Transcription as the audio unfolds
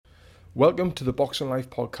Welcome to the Boxing Life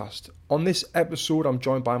podcast. On this episode, I'm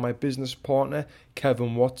joined by my business partner,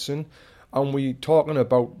 Kevin Watson, and we're talking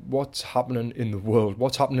about what's happening in the world,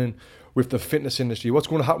 what's happening with the fitness industry, what's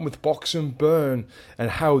going to happen with Box and Burn,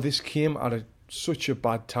 and how this came at such a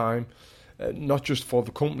bad time, not just for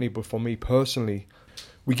the company, but for me personally.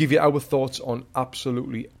 We give you our thoughts on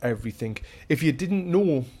absolutely everything. If you didn't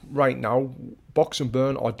know right now, Box and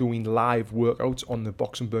Burn are doing live workouts on the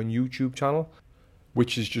Box and Burn YouTube channel,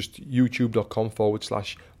 which is just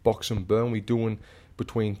youtube.com/Box and Burn. We're doing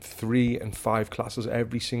between 3 and 5 classes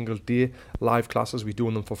every single day. Live classes, we're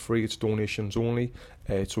doing them for free. It's donations only.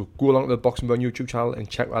 So go along to the Box and Burn YouTube channel and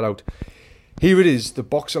check that out. Here it is, the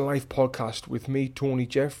Boxing Life podcast with me, Tony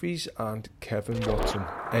Jeffries, and Kevin Watson.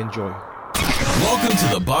 Enjoy. Welcome to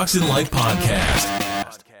the Boxing Life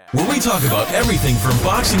podcast, where we talk about everything from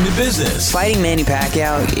boxing to business. Fighting Manny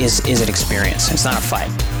Pacquiao is an experience. It's not a fight.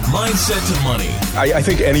 Mindset to money. I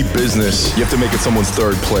think any business, you have to make it someone's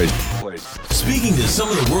third place. Speaking to some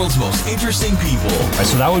of the world's most interesting people.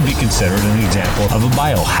 So that would be considered an example of a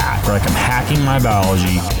biohack, where like I'm hacking my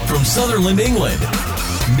biology. From Sutherland, England,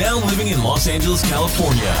 now living in Los Angeles,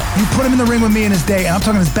 California. You put him in the ring with me in his day, and I'm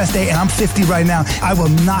talking his best day, and I'm 50 right now. I will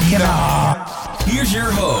knock him out. Here's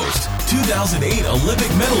your host, 2008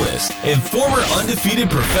 Olympic medalist and former undefeated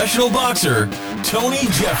professional boxer, Tony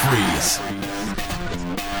Jeffries.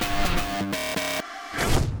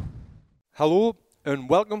 Hello and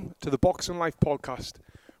welcome to the Boxing Life podcast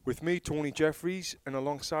with me, Tony Jeffries, and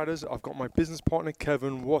alongside us, I've got my business partner,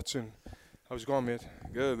 Kevin Watson. How's it going, mate?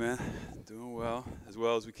 Good, man. Doing well as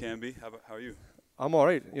we can be. How are you? I'm all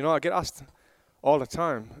right. You know, I get asked all the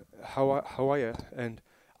time, how are you? And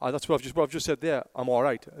that's what I've just said there. I'm all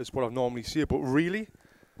right. Is what I normally say. But really,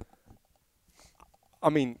 I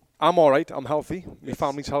mean, I'm all right. I'm healthy. My Yes.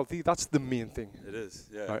 family's healthy. That's the main thing. It is,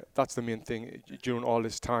 yeah. Right? That's the main thing during all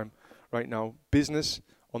this time right now. Business,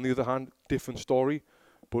 on the other hand, different story.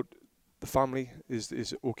 But the family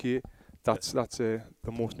is okay. That's the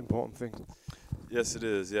most important thing. Yes, it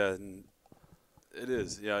is, yeah. And it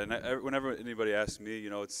is, yeah. And whenever anybody asks me, you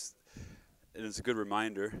know, it's a good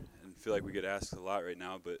reminder, and I feel like we get asked a lot right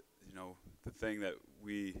now, but, you know, the thing that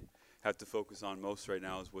we have to focus on most right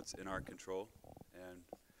now is what's in our control. And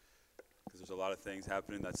because there's a lot of things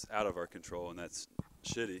happening that's out of our control, and that's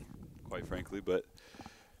shitty, quite frankly, but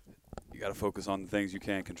you got to focus on the things you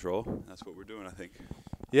can control. That's what we're doing, I think.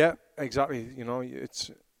 Yeah, exactly. You know,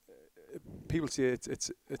 it's people say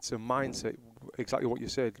it's a mindset. Exactly what you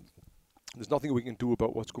said. There's nothing we can do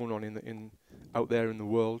about what's going on in out there in the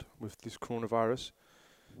world with this coronavirus.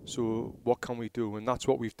 So what can we do? And that's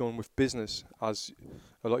what we've done with business. As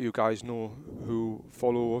a lot of you guys know who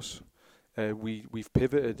follow us, we've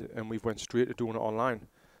pivoted and we've went straight to doing it online,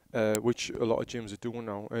 which a lot of gyms are doing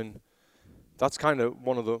now. And that's kind of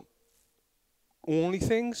one of the only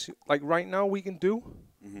things like right now we can do.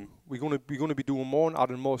 Mm-hmm. We're gonna be doing more and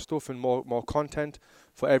adding more stuff and more content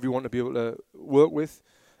for everyone to be able to work with.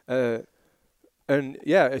 And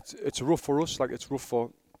yeah, it's rough for us, like it's rough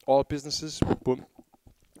for all businesses. But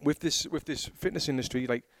with this fitness industry,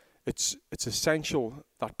 like it's essential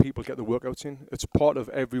that people get the workouts in. It's part of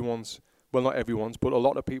everyone's, well, not everyone's, but a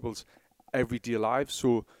lot of people's everyday lives.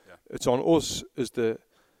 So it's on us as the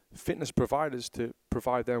fitness providers to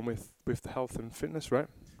provide them with the health and fitness, right?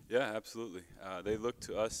 Yeah, absolutely. They look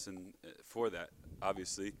to us and for that,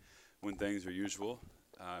 obviously, when things are usual.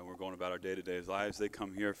 We're going about our day-to-day lives. They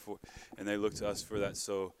come here and they look to us for that.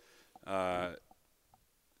 So one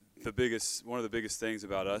of the biggest things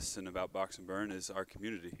about us and about Box and Burn is our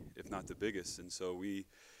community, if not the biggest. And so we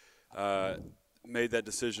made that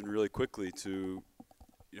decision really quickly to,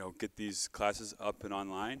 you know, get these classes up and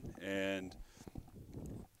online and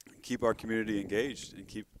keep our community engaged and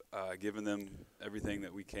keep giving them everything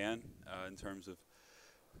that we can in terms of,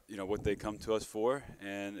 you know, what they come to us for.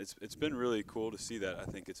 And it's been really cool to see that. I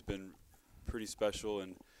think it's been pretty special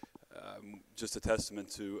and just a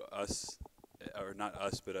testament to us, or not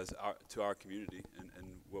us, but to our community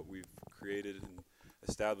and what we've created and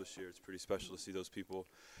established here. It's pretty special to see those people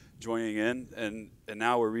joining in, and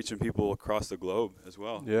now we're reaching people across the globe as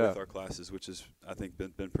well with our classes, which is, I think,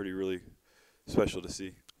 been pretty really special to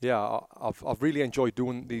see. Yeah, I've really enjoyed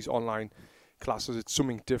doing these online classes. It's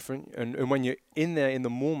something different, and when you're in there in the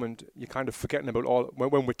moment, you're kind of forgetting about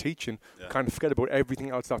when we're teaching, kind of forget about everything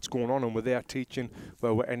else that's going on, and we're there teaching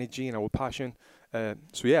with our energy and our passion.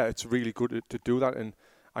 So yeah, it's really good to do that, and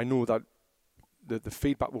I know that the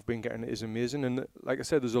feedback we've been getting is amazing. And like I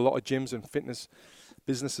said, there's a lot of gyms and fitness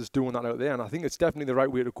businesses doing that out there, and I think it's definitely the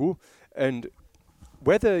right way to go. And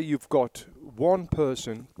whether you've got one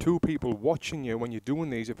person, two people watching you when you're doing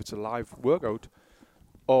these, if it's a live workout,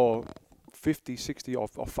 or 50, 60 or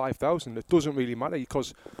 5,000. It doesn't really matter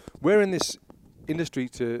because we're in this industry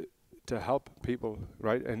to help people,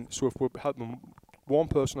 right? And so if we're helping one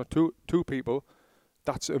person or two people,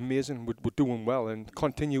 that's amazing. We're doing well and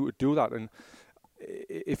continue to do that. And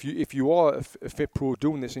if you are a fit pro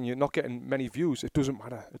doing this and you're not getting many views, it doesn't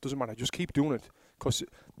matter. It doesn't matter. Just keep doing it because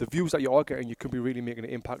the views that you are getting, you could be really making an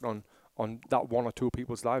impact on that one or two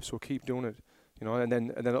people's lives. So keep doing it, you know, and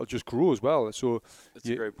then it'll just grow as well. So that's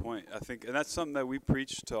a great point. I think, and that's something that we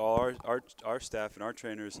preach to all our staff and our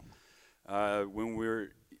trainers when we're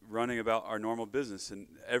running about our normal business. And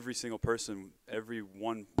every single person, every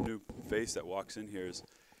one new face that walks in here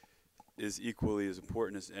is equally as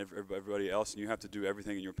important as everybody else, and you have to do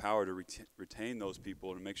everything in your power to retain those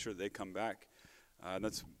people and make sure they come back. And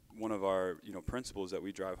that's one of our principles that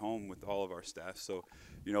we drive home with all of our staff. So,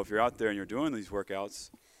 if you're out there and you're doing these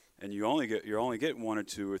workouts, and you only get one or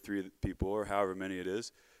two or three people or however many it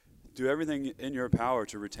is, do everything in your power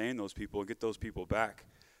to retain those people and get those people back.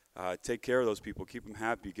 Take care of those people, keep them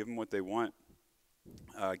happy, give them what they want,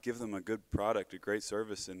 give them a good product, a great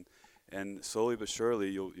service, and slowly but surely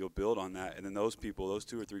you'll build on that. And then those people, those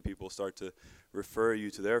two or three people, start to refer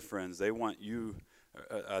you to their friends. They want you.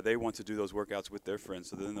 They want to do those workouts with their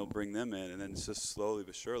friends, so then they'll bring them in, and then it's just slowly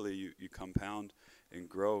but surely you compound and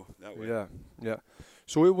grow that way. Yeah.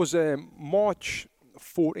 So it was March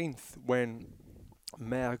 14th when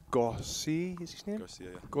Mayor Garcia, is his name?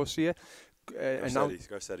 Garcia.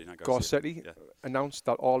 Garcetti announced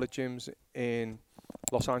that all the gyms in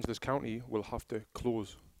Los Angeles County will have to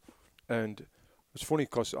close. And it's funny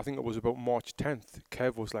because I think it was about March 10th,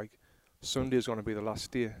 Kev was like, Sunday's going to be the last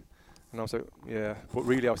day. And I was like, yeah. But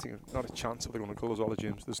really I was thinking, not a chance that they're going to close all the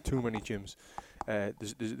gyms. There's too many gyms.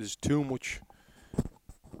 There's too much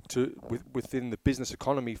within the business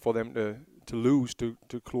economy for them to lose to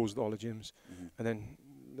close all the gyms. Mm-hmm. And then,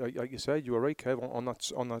 like you said, you were right, Kev. On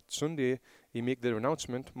that Sunday, he made the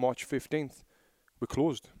announcement. March 15th, we're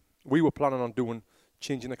closed. We were planning on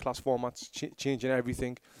changing the class formats, changing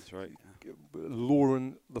everything. That's right. Yeah.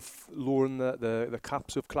 Lowering the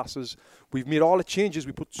caps of classes. We've made all the changes.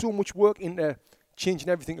 We put so much work into changing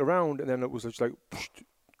everything around, and then it was just like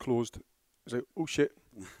closed. It was like, oh shit!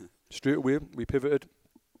 Straight away, we pivoted,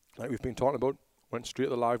 like we've been talking about. Went straight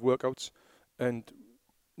to the live workouts, and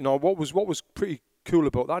what was pretty cool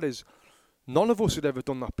about that is none of us had ever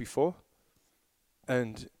done that before,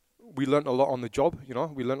 and we learnt a lot on the job.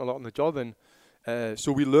 We learnt a lot on the job, and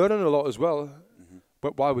so we're learning a lot as well. Mm-hmm.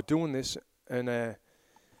 But while we're doing this, and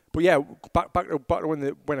but yeah, back to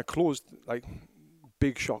when it closed, like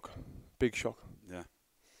big shock.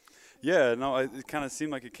 Yeah. No, it kind of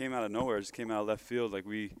seemed like it came out of nowhere. It just came out of left field. Like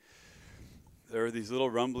there were these little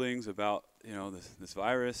rumblings about this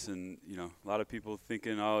virus, and a lot of people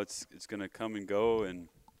thinking, oh, it's going to come and go, and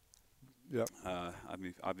yeah. I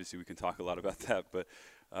mean, obviously we can talk a lot about that, but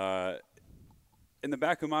in the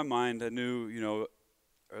back of my mind, I knew,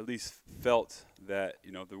 or at least felt that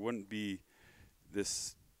there wouldn't be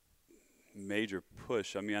this major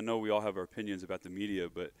push. I mean, I know we all have our opinions about the media,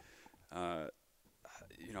 but I'm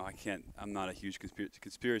not a huge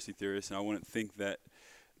conspiracy theorist, and I wouldn't think that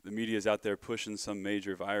the media is out there pushing some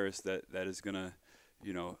major virus that is going to,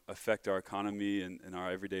 affect our economy and our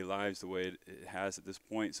everyday lives the way it has at this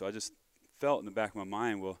point. So I just felt in the back of my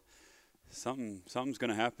mind, well, something's going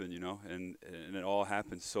to happen, and it all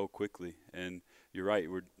happens so quickly. And you're right,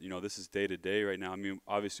 this is day to day right now. I mean,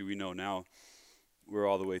 obviously we know now we're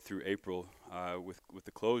all the way through April with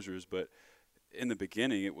the closures, but in the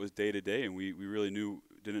beginning it was day to day, and we really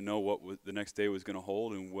didn't know what the next day was going to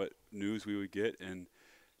hold and what news we would get, and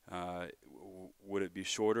would it be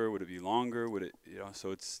shorter? Would it be longer? Would it,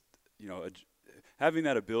 so it's, having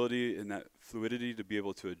that ability and that fluidity to be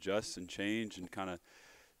able to adjust and change and kind of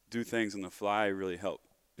do things on the fly really helped.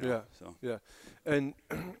 Yeah. And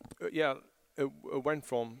it went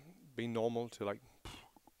from being normal to like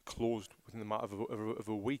closed within the matter of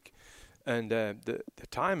a week. And the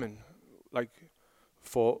timing, like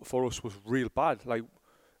for us was real bad. Like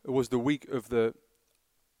it was the week of the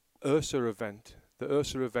Ursa event. The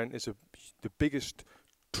Ursa event is the biggest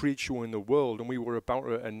trade show in the world, and we were about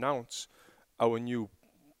to announce our new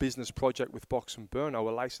business project with Box and Burn,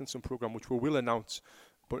 our licensing program, which we will announce,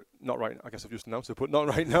 but not right. I guess I've just announced it, but not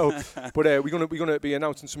right now. But we're gonna be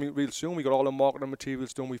announcing something real soon. We got all the marketing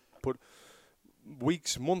materials done. We've put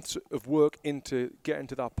weeks, months of work into getting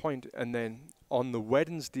to that point, and then on the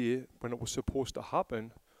Wednesday when it was supposed to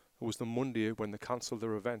happen, it was the Monday when they cancelled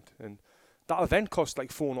their event, and that event cost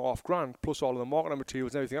like $4,500 plus all of the marketing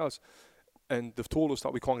materials and everything else. And they've told us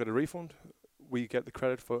that we can't get a refund. We get the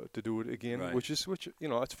credit to do it again, right. which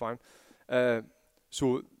that's fine.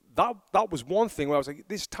 So that was one thing where I was like,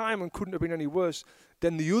 this time couldn't have been any worse.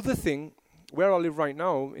 Then the other thing, where I live right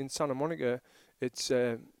now in Santa Monica, it's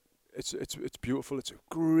beautiful. It's a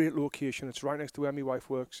great location. It's right next to where my wife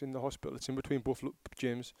works in the hospital. It's in between both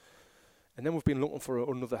gyms. And then we've been looking for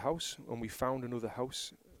another house, and we found another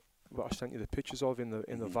house that I sent you the pictures of in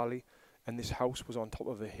the valley. And this house was on top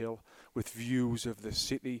of a hill with views of the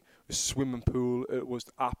city, a swimming pool. It was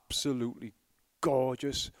absolutely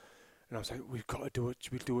gorgeous. And I was like, we've got to do it.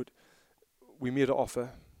 We'll do it. We made an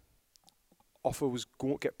offer. Offer was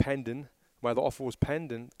going to get pending. While the offer was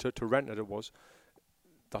pending to rent it was.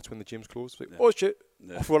 That's when the gyms closed. Like, oh shit,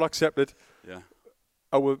 offer accepted. Yeah.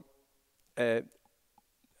 Our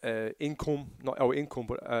income, not our income,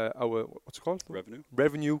 but our, what's it called?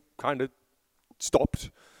 Revenue kind of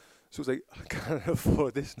stopped. So it was like, I can't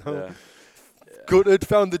afford this now. Yeah. Gutted,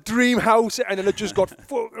 found the dream house, and then it just got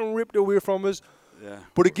fucking ripped away from us. Yeah.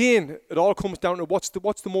 But again, it all comes down to what's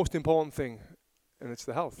the most important thing, and it's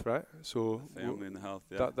the health, right? So family and the health.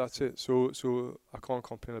 Yeah. That's it. So I can't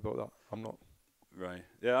complain about that. I'm not. Right.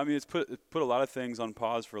 Yeah. I mean, it put a lot of things on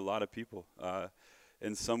pause for a lot of people,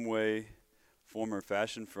 in some way, form or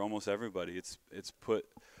fashion, for almost everybody. It's put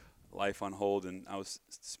life on hold. And I was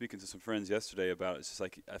speaking to some friends yesterday about it. It's just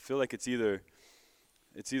like, I feel like it's either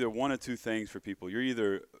one of two things for people. You're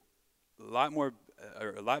either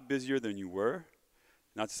a lot busier than you were.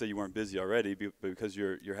 Not to say you weren't busy already, but because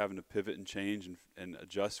you're having to pivot and change and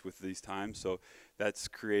adjust with these times. So that's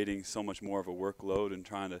creating so much more of a workload and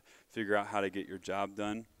trying to figure out how to get your job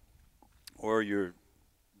done, or you're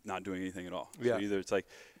not doing anything at all. Yeah. So either it's like,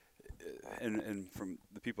 and from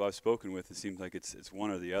the people I've spoken with, it seems like it's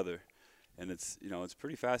one or the other, and it's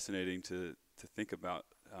pretty fascinating to think about.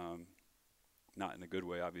 Not in a good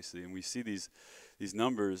way, obviously, and we see these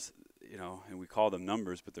numbers, and we call them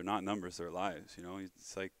numbers, but they're not numbers, they're lives.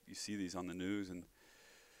 It's like you see these on the news, and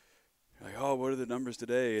you're like, oh, what are the numbers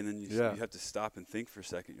today? And then you have to stop and think for a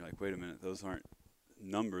second. You're like, wait a minute, those aren't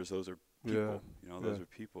numbers, those are people. Those are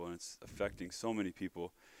people, and it's affecting so many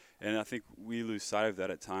people. And I think we lose sight of that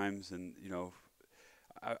at times, and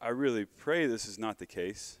I really pray this is not the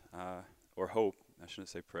case, or hope. I shouldn't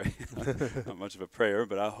say pray. Not much of a prayer,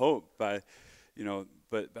 but I hope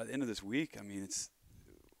but by the end of this week, I mean,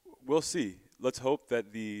 we'll see. Let's hope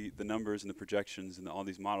that the numbers and the projections and all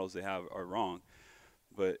these models they have are wrong.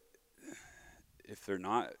 But if they're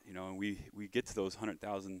not, and we get to those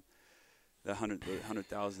 100,000, the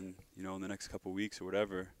 100,000, in the next couple of weeks or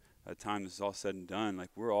whatever, by the time this is all said and done, like,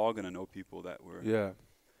 we're all going to know people that were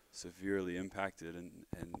severely impacted,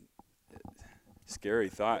 and scary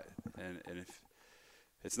thought. And if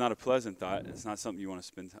it's not a pleasant thought, it's not something you want to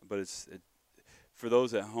spend time, but for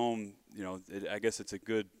those at home, I guess it's a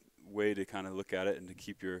good way to kind of look at it and to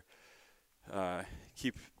keep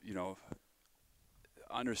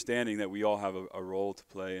understanding that we all have a role to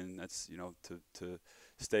play, and that's, to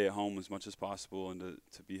stay at home as much as possible, and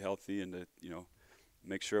to be healthy, and to,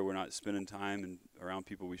 make sure we're not spending time and around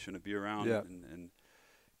people we shouldn't be around, and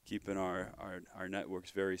keeping our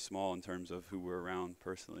networks very small in terms of who we're around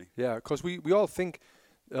personally. Yeah, because we all think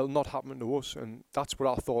it'll not happen to us, and that's what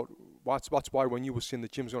I thought. That's why when you were saying the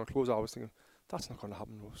gym's going to close, I was thinking, that's not going to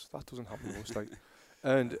happen to us. That doesn't happen to us. Like,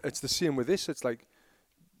 and it's the same with this. It's like,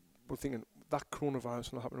 we're thinking, that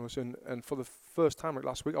coronavirus will not happen to us. And for the first time, like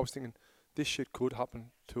last week, I was thinking, this shit could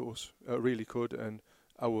happen to us. It really could. And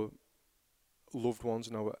our loved ones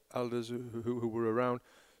and our elders who were around.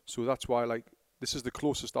 So that's why, like, this is the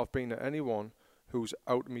closest I've been to anyone who's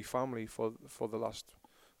out of my family for the last,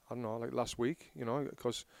 I don't know, like last week,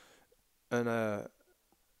 because, and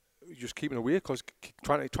just keeping away, because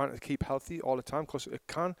trying to keep healthy all the time, because it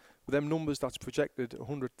can, with them numbers that's projected,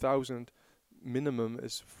 100,000 minimum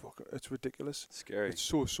is it's ridiculous. Scary. It's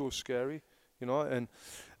so scary, and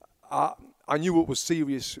I knew it was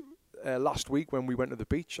serious last week when we went to the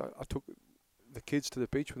beach. I took the kids to the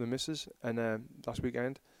beach with the missus, and last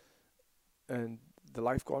weekend, and the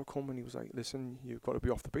lifeguard come and he was like, listen, you've got to be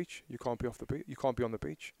off the beach. You can't be off the beach. You can't be on the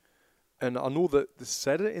beach. And I know that they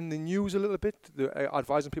said it in the news a little bit. They're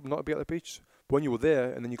advising people not to be at the beach. But when you were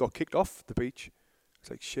there and then you got kicked off the beach, it's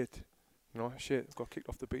like, shit. Shit, got kicked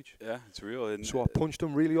off the beach. Yeah, it's real. And so I punched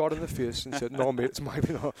him really hard in the face and said, no, mate, it's my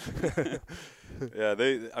Yeah,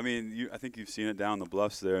 I think you've seen it down the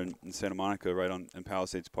bluffs there in Santa Monica, right in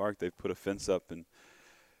Palisades Park. They've put a fence up and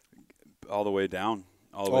all the way down.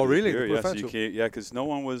 All the way really? Here. Yeah, so you can't, because no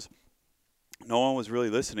one was really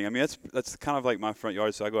listening. I mean, that's kind of like my front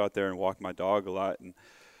yard. So I go out there and walk my dog a lot and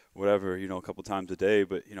whatever, a couple times a day.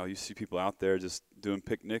 But, you see people out there just doing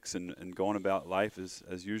picnics and going about life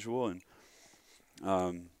as usual. And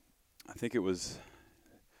I think it was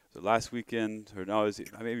last weekend or no, I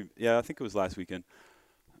think it was last weekend.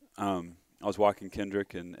 I was walking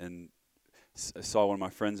Kendrick and I saw one of my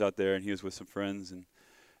friends out there, and he was with some friends, and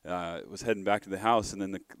was heading back to the house, and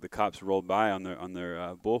then the cops rolled by on their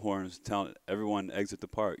bullhorns, telling everyone exit the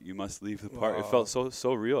park. You must leave the park. It felt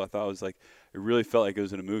so real. I thought it really felt like it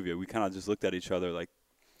was in a movie. We kind of just looked at each other like,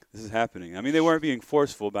 this is happening. I mean, they weren't being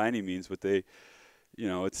forceful by any means, but they,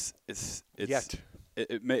 it's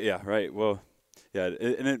right. Well, yeah,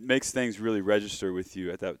 and it makes things really register with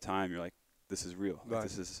you at that time. You're like, this is real. Right. Like,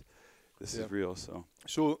 this is real. So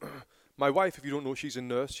my wife, if you don't know, she's a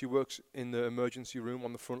nurse. She works in the emergency room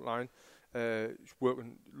on the front line. She's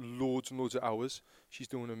working loads and loads of hours. She's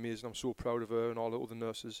doing amazing. I'm so proud of her and all the other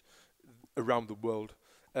nurses around the world.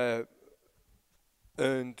 And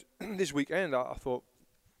this weekend, I thought,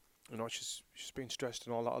 she's been stressed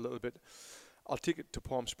and all that a little bit. I'll take it to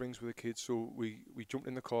Palm Springs with the kids. So we jumped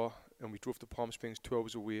in the car and we drove to Palm Springs, 2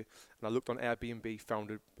 hours away. And I looked on Airbnb,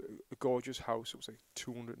 found a gorgeous house. It was like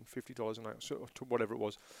 $250 a night, so whatever it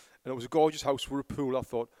was. And it was a gorgeous house with a pool. I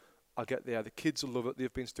thought, I'll get there. The kids will love it.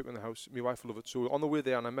 They've been stuck in the house. My wife will love it. So on the way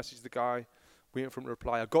there, and I messaged the guy, waiting for him to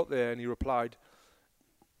reply. I got there and he replied,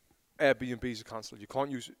 Airbnbs are cancelled. You can't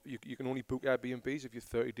use. You can only book Airbnbs if you're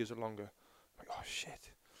 30 days or longer. I'm like, oh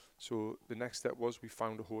shit. So the next step was we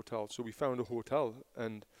found a hotel. So we found a hotel,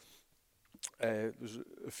 and there's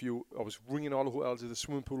a few. I was ringing all the hotels. There's a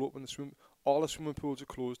swimming pool open. All the swimming pools are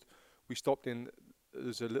closed. We stopped in.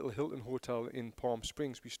 There's a little Hilton hotel in Palm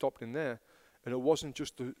Springs. We stopped in there, and it wasn't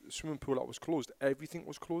just the swimming pool that was closed. Everything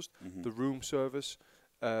was closed. Mm-hmm. The room service,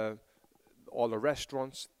 all the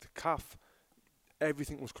restaurants, the cafe,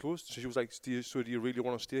 everything was closed. So she was like, do you really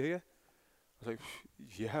want to stay here? I was like,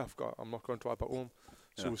 yeah, I'm not going to drive back home.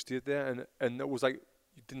 So we stayed there, and it was like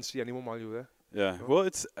you didn't see anyone while you were there. Yeah, well,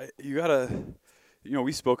 it's you gotta,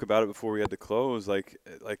 we spoke about it before we had to close. Like,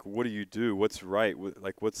 what do you do? What's right?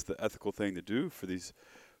 What's the ethical thing to do for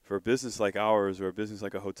a business like ours or a business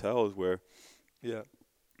like a hotel is where,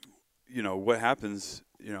 what happens?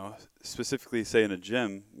 Specifically, say in a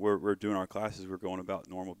gym, we're doing our classes, we're going about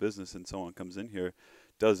normal business, and someone comes in here,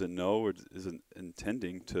 doesn't know or isn't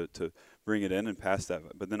intending to bring it in and pass that,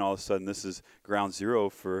 but then all of a sudden this is ground zero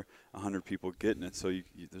for 100 people getting it. So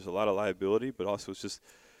there's a lot of liability, but also it's just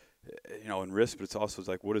and risk. But it's also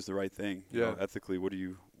like, what is the right thing? Ethically, what do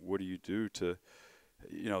you do to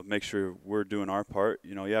make sure we're doing our part?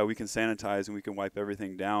 We can sanitize and we can wipe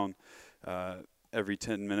everything down every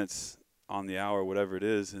 10 minutes on the hour, whatever it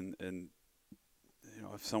is, and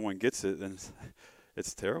if someone gets it, then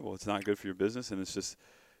it's terrible. It's not good for your business, and it's just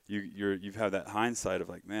you've had that hindsight of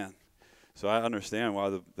like, man. So I understand why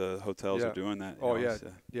the hotels are doing that.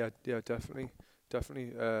 Yeah, definitely.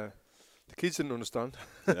 The kids didn't understand.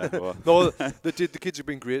 Yeah, well. No, the kids have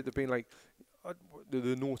been great. They've been like,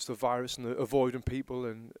 they know it's the virus and they're avoiding people.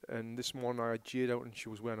 And this morning I had Jade out and she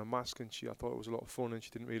was wearing a mask, and I thought it was a lot of fun, and she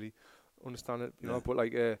didn't really understand it, you know. But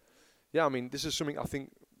like, I mean, this is something I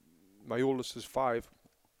think my oldest is 5.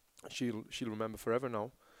 She'll remember forever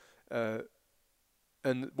now.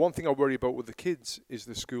 And one thing I worry about with the kids is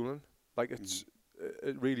the schooling. Like, it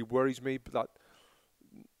really worries me that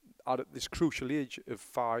at this crucial age of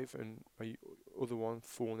 5, and my other one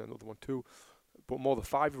 4 and then another one 2, but more the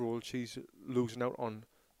 5-year-old, she's losing out on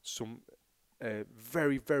some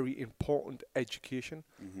very, very important education.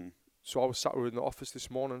 Mm-hmm. So I was sat in the office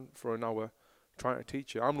this morning for an hour trying to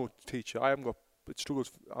teach her. I'm no teacher. I'm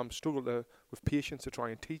struggling with patience to try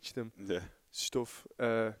and teach them stuff.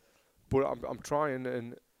 But I'm trying,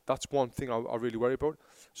 and that's one thing I really worry about.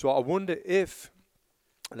 So I wonder if,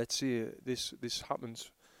 let's say this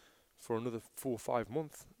happens for another 4 or 5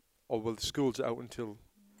 months, or will the schools out until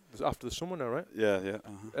after the summer now, right? Yeah.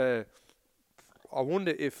 Uh-huh. I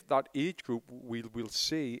wonder if that age group we'll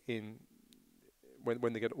see in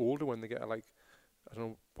when they get older, when they get like, I don't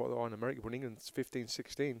know what they are in America, but in England it's 15,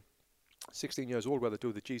 16 years old, where they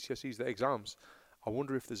do the GCSEs, the exams. I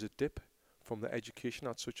wonder if there's a dip from the education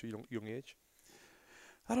at such a young age.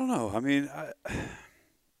 I don't know. I mean,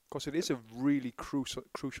 because it is a really crucial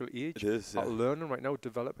age. It is, at learning right now,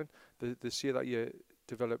 developing. They say that you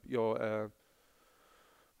develop your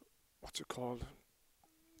what's it called?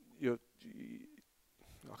 I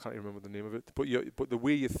can't even remember the name of it. But the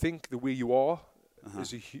way you think, the way you are,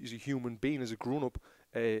 as a human being, as a grown up,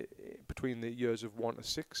 between the years of 1 to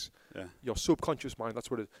 6, your subconscious mind.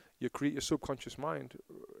 That's what it is. You create your subconscious mind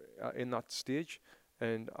in that stage.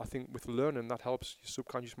 And I think with learning, that helps your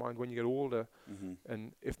subconscious mind when you get older. Mm-hmm.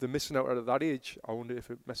 And if they're missing out at that age, I wonder if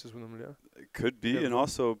it messes with them later. It could be. And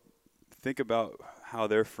also think about how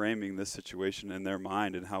they're framing this situation in their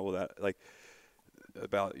mind, and how will that, like,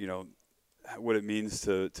 about, what it means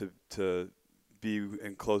to be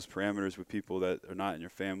in close parameters with people that are not in your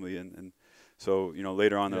family, and so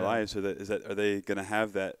later on in their lives, are they going to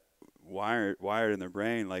have that wired in their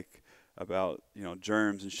brain, like about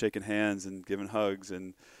germs and shaking hands and giving hugs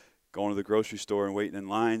and going to the grocery store and waiting in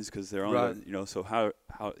lines because they're on so how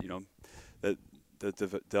that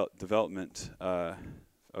the development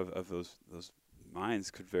of those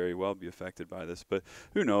minds could very well be affected by this, but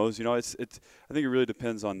who knows? It's I think it really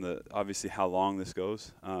depends on obviously how long this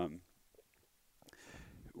goes.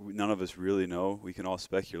 None of us really know. We can all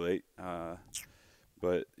speculate,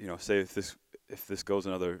 but say if this goes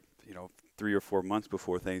another 3 or 4 months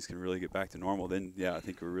before things can really get back to normal, then I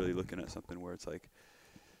think we're really looking at something where it's like,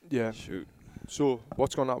 shoot. So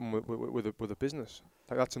what's going to happen with a business?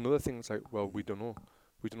 Like that's another thing. It's like, well, we don't know.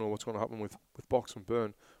 We don't know what's going to happen with Box and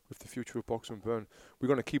Burn, with the future of Box and Burn. We're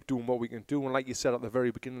going to keep doing what we can do, and like you said at the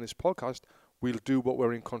very beginning of this podcast, we'll do what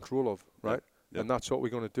we're in control of, right? Yep. And that's what we're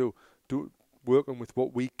going to do. Working with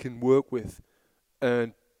what we can work with,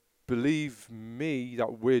 and believe me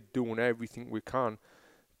that we're doing everything we can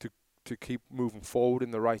to keep moving forward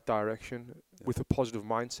in the right direction with a positive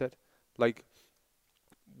mindset. Like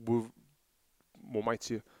we might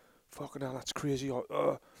say, fucking hell, that's crazy,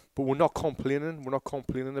 but we're not complaining. We're not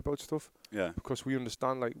complaining about stuff. Yeah. Because we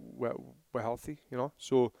understand, like we're healthy,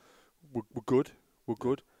 So we're good. We're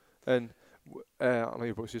good. And I know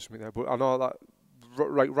you're about to say something there, but I know that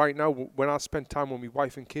right now when I spend time with my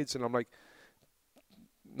wife and kids, and I'm like,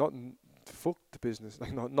 not fuck the business,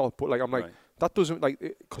 like not, but like I'm like that doesn't like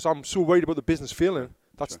because I'm so worried about the business failing.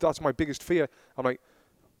 That's my biggest fear. I'm like,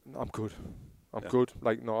 I'm good. I'm good.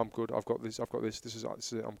 Like no, I'm good. I've got this. This is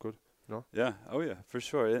it. I'm good. Yeah. Oh yeah, for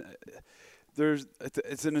sure.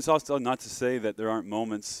 It's also not to say that there aren't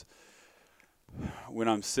moments when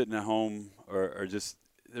I'm sitting at home or just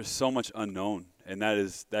there's so much unknown, and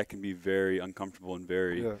that can be very uncomfortable and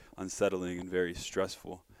very unsettling and very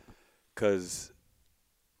stressful. Because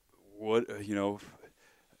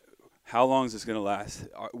how long is this going to last?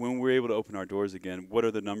 When we're able to open our doors again, what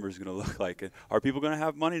are the numbers going to look like? Are people going to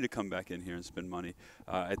have money to come back in here and spend money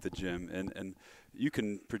at the gym? And you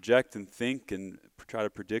can project and think and try to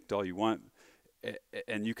predict all you want,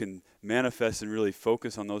 and you can manifest and really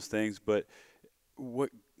focus on those things. But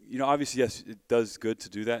obviously, yes, it does good to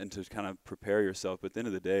do that and to kind of prepare yourself. But at the end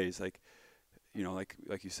of the day, it's like,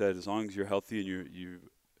 like you said, as long as you're healthy and you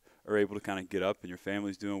are able to kind of get up and your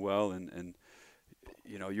family's doing well and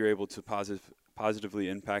you're able to positively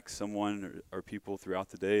impact someone or people throughout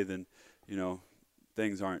the day, then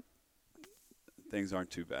things aren't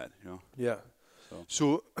too bad. Yeah.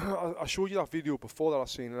 So I showed you that video before that I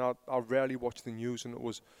seen, and I rarely watch the news, and it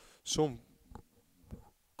was some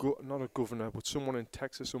not a governor, but someone in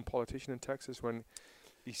Texas, some politician in Texas, when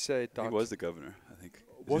he said that... He was the governor, I think.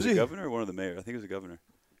 Was he? The governor or one of the mayors? I think it was the governor.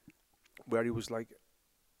 Where he was like...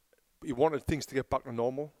 He wanted things to get back to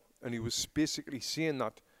normal, and he was basically saying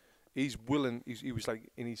that he's willing... He was like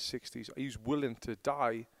in his 60s. He's willing to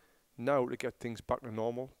die now to get things back to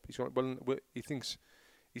normal. He thinks...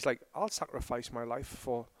 He's like, I'll sacrifice my life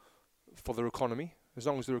for the economy, as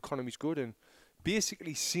long as the economy's good, and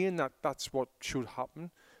basically saying that that's what should happen,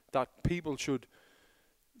 that people should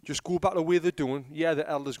just go back the way they're doing. Yeah, the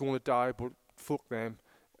elder's going to die, but fuck them,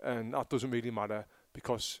 and that doesn't really matter,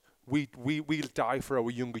 because we'll die for our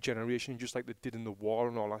younger generation, just like they did in the war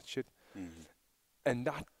and all that shit. Mm-hmm. And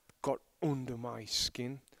that got under my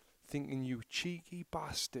skin, thinking, you cheeky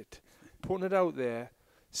bastard, putting it out there,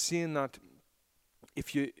 saying that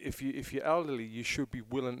if you're elderly, you should be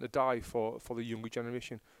willing to die for the younger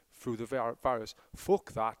generation through the virus.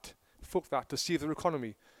 Fuck that, to save their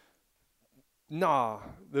economy.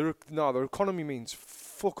 The economy means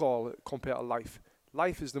fuck all compared to life.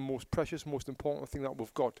 Life is the most precious, most important thing that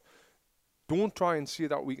we've got. Don't try and say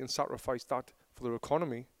that we can sacrifice that for the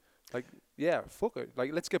economy. Like, yeah, fuck it.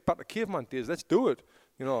 Like, let's get back to caveman days. Let's do it.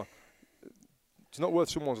 It's not worth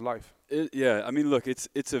someone's life. I mean, look,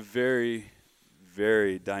 it's a very,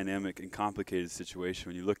 very dynamic and complicated situation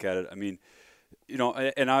when you look at it. I mean,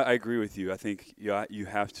 and I agree with you. I think you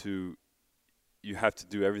have to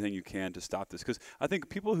do everything you can to stop this, because I think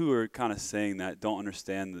people who are kind of saying that don't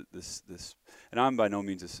understand this. And I'm by no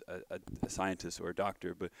means a scientist or a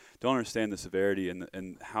doctor, but don't understand the severity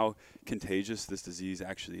and how contagious this disease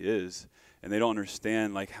actually is, and they don't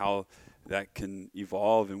understand like how that can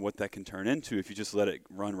evolve and what that can turn into if you just let it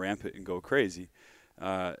run rampant and go crazy.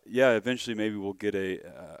 Eventually maybe we'll get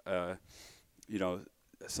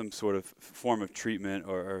some sort of form of treatment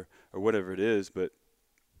or whatever it is, but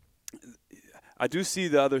I do see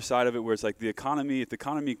the other side of it where it's like if the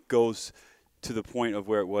economy goes to the point of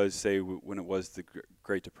where it was, say, when it was the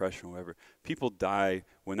Great Depression or whatever. People die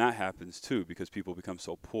when that happens too, because people become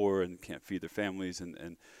so poor and can't feed their families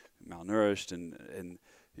and malnourished and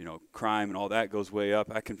crime and all that goes way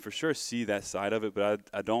up. I can for sure see that side of it, but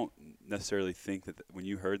I don't necessarily think that when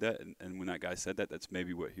you heard that and when that guy said that, that's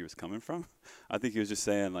maybe what he was coming from. I think he was just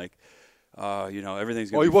saying like,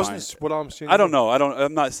 everything's going to be fine. he wasn't what I'm saying. I don't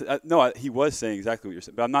know. He was saying exactly what you're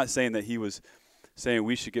saying, but I'm not saying that he was saying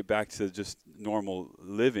we should get back to just normal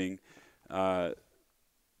living,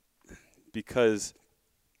 because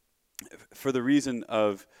for the reason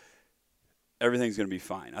of everything's going to be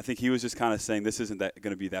fine. I think he was just kind of saying this isn't that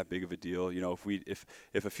going to be that big of a deal. If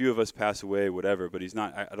a few of us pass away, whatever. But he's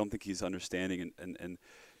not. I don't think he's understanding and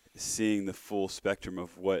seeing the full spectrum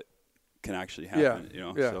of what can actually happen.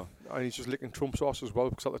 Yeah. So. And he's just licking Trump's arse as well,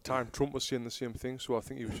 because at the time Trump was saying the same thing. So I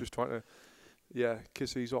think he was just trying to,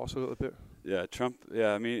 kiss his arse a little bit. Yeah, Trump.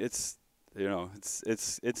 Yeah, I mean it's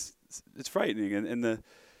frightening, and the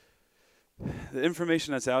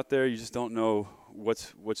information that's out there, you just don't know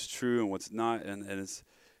what's true and what's not, and it's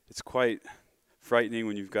quite frightening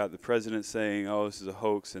when you've got the president saying, "Oh, this is a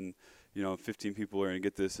hoax," and 15 people are going to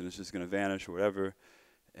get this, and it's just going to vanish or whatever.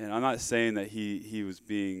 And I'm not saying that he was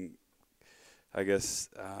being, I guess,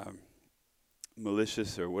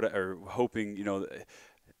 malicious or whatever, or hoping,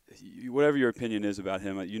 whatever your opinion is about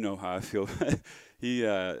him, you know how I feel. He.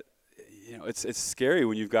 It's scary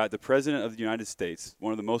when you've got the president of the United States,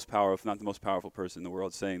 one of the most powerful, if not the most powerful person in the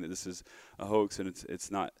world, saying that this is a hoax and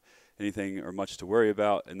it's not anything or much to worry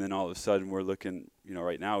about. And then all of a sudden we're looking,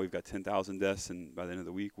 right now we've got 10,000 deaths, and by the end of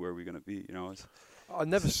the week, where are we going to be? I've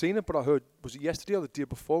never seen it, but I heard, was it yesterday or the day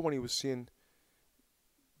before, when he was saying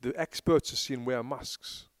the experts are saying wear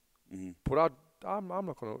masks. Mm-hmm. But I'm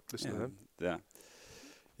not going to listen to them. Yeah.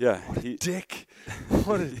 Yeah, what a dick!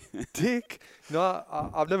 What a dick! No,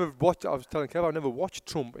 I've never watched. I was telling Kev, I've never watched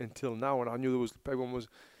Trump until now, and I knew everyone was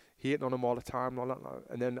hating on him all the time and all that.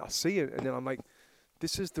 And then I see it, and then I'm like,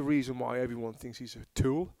 this is the reason why everyone thinks he's a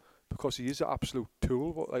tool, because he is an absolute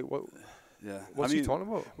tool. What? Yeah. What's he talking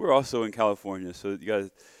about? We're also in California, so you got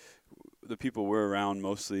the people we're around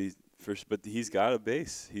mostly first, but he's got a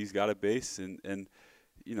base. And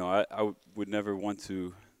I would never want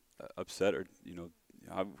to upset or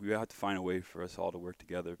we have to find a way for us all to work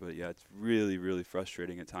together. But yeah, it's really, really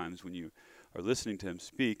frustrating at times when you are listening to him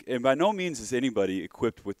speak. And by no means is anybody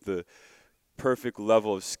equipped with the perfect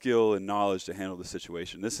level of skill and knowledge to handle the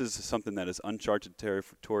situation. This is something that is uncharted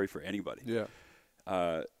territory for anybody. Yeah.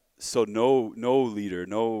 So no leader,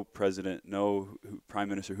 no president, no prime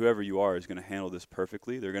minister, whoever you are, is going to handle this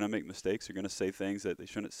perfectly. They're going to make mistakes. They're going to say things that they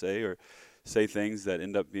shouldn't say, or say things that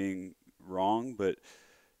end up being wrong. But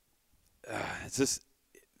it's just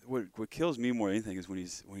what kills me more than anything is when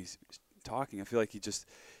he's talking. I feel like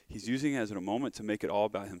he's using it as a moment to make it all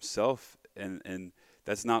about himself, and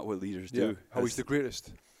that's not what leaders do. How he's the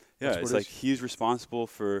greatest. Yeah, it's like he's responsible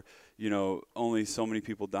for only so many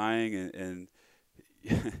people dying, and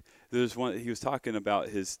there's one. He was talking about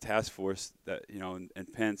his task force that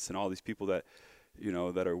and Pence and all these people that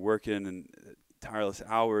that are working and tireless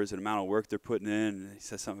hours and amount of work they're putting in. And he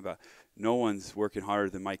says something about no one's working harder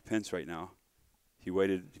than Mike Pence right now. He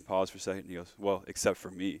paused for a second, and he goes, "Well, except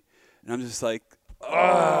for me." And I'm just like,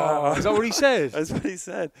 "Oh, is that what he said?" That's what he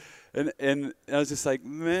said. And I was just like,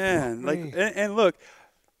 man, and look,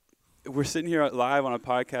 we're sitting here live on a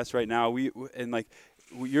podcast right now.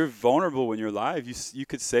 You're vulnerable when you're live. You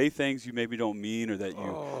could say things you maybe don't mean, or that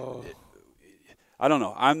you. I don't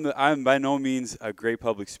know. I'm by no means a great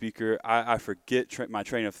public speaker. I forget my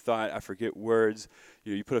train of thought. I forget words.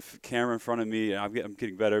 You put a camera in front of me, and I'm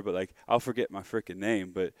getting better, but I'll forget my freaking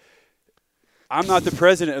name. But I'm not the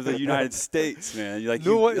president of the United States, man. Is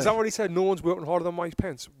that what he said? No one's working harder than Mike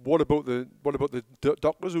Pence. What about the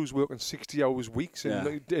doctors who's working 60 hours weeks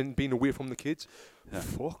and being away from the kids? Yeah.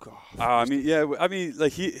 Fuck off.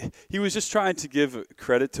 He was just trying to give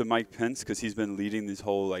credit to Mike Pence because he's been leading this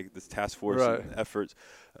whole this task force efforts,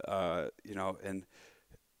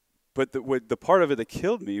 But the part of it that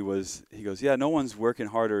killed me was he goes, "Yeah, no one's working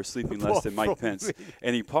harder or sleeping less than Mike Pence,"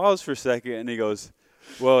 and he paused for a second and he goes,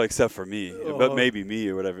 "Well, except for me, but maybe me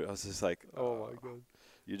or whatever." I was just like, "Oh my god,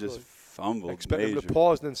 you just fumbled." Expect him to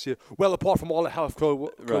pause and then say, "Well, apart from all the healthcare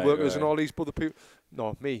workers and all these other people,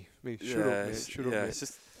 no, me, shut up, mate. Shut up, mate." It's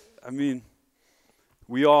just,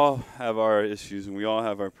 we all have our issues and we all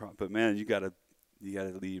have our problems, but man, you gotta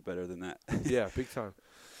lead better than that. Yeah, big time.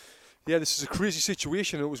 Yeah, this is a crazy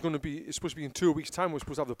situation. It's supposed to be in 2 weeks' time. We're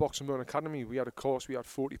supposed to have the Box and Burn Academy. We had a course. We had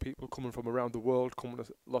 40 people coming from around the world, coming to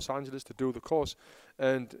Los Angeles to do the course.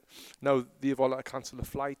 And now they've all had to cancel the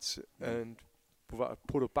flights, and we've had to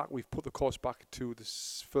put it back. We've put the course back to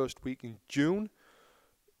this first week in June.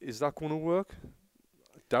 is that going to work?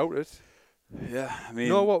 I doubt it. Yeah, I mean,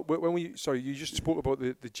 You know what? When you just spoke about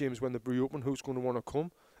the gyms when they reopen, who's going to want to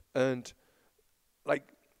come, and like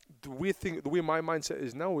the way my mindset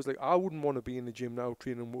is now is like I wouldn't want to be in the gym now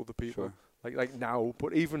training with other people, Sure. like now.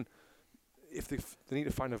 But even if they need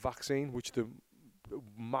to find a vaccine, which they're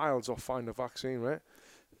miles off finding a vaccine, right?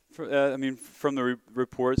 I mean, from the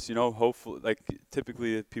reports, you know, hopefully, like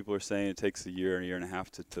typically people are saying it takes a year and a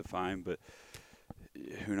half to find, but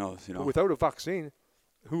who knows, you know. But without a vaccine,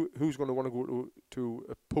 who's going to want to go to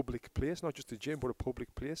a public place, not just a gym, but a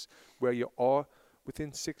public place where you are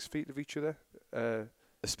within 6 feet of each other?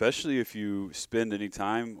 Especially if you spend any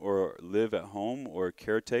time or live at home or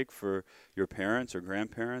caretake for your parents or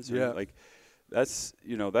grandparents. Yeah. Or like that's,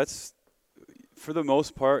 you know, that's for the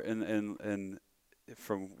most part, and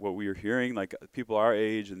from what we are hearing, like people our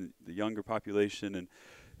age and the younger population and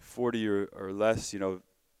 40 or less, you know,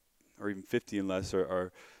 or even 50 and less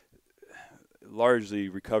are largely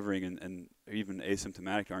recovering and even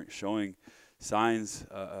asymptomatic, aren't showing signs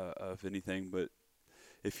of anything. But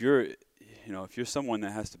if you're someone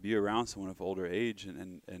that has to be around someone of older age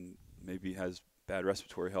and maybe has bad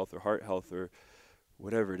respiratory health or heart health or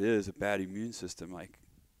whatever it is, a bad immune system, like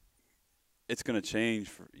it's going to change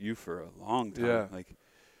for you for a long time. Yeah. Like,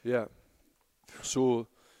 yeah. So,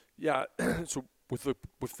 yeah. So with the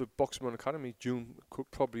Boxman Academy, June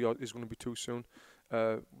probably is going to be too soon.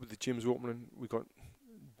 With the gyms opening, we got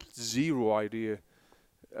zero idea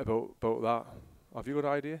about that. Have you got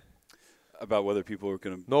an idea? About whether people are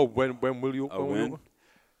going to... No, when will you open? When?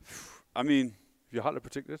 I mean... If you had to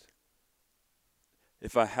predict it?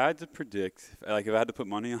 If I had to predict, like if I had to put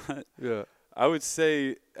money on it, Yeah. I would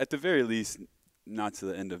say at the very least not to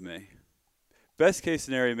the end of May. Best case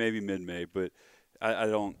scenario, maybe mid-May, but I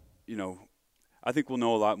don't, you know, I think we'll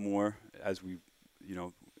know a lot more as we, you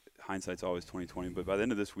know, hindsight's always 20/20, but by the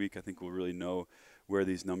end of this week, I think we'll really know where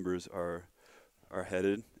these numbers are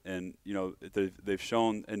headed. And, you know, they've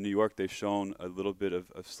shown, in New York, they've shown a little bit of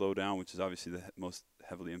slowdown, which is obviously the most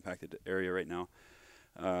heavily impacted area right now.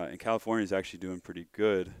 And California is actually doing pretty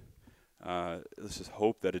good. Let's just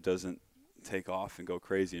hope that it doesn't take off and go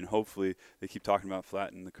crazy. And hopefully, they keep talking about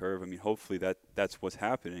flattening the curve. I mean, hopefully that's what's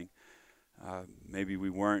happening. Maybe we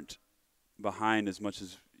weren't behind as much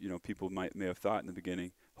as, you know, people may have thought in the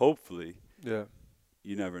beginning. Hopefully. Yeah.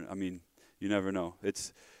 You never know.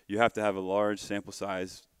 You have to have a large sample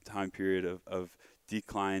size time period of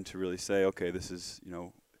decline to really say, okay, this is, you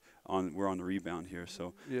know, we're on the rebound here.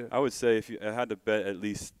 So Yeah. I would say if I had to bet, at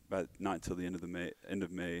least, but not until the end of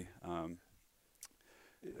May.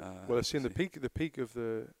 Well, I've seen the peak of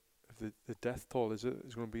the death toll is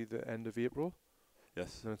going to be the end of April.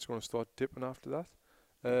 Yes. And it's going to start dipping after that.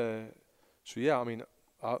 So yeah, I mean,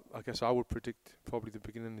 I guess I would predict probably the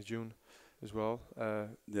beginning of June as well.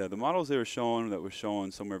 Yeah, the models they were showing that was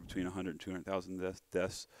showing somewhere between 100 and 200,000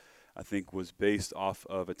 deaths, I think, was based off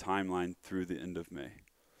of a timeline through the end of May.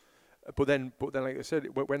 But then, like I said,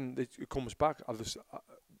 when it comes back,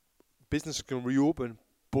 business can reopen,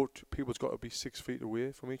 but people's got to be 6 feet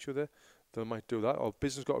away from each other. They might do that, or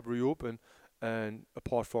business got to reopen, and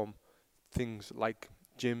apart from things like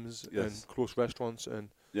gyms and close restaurants and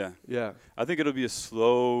yeah, I think it'll be a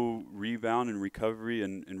slow rebound and recovery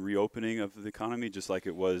and reopening of the economy, just like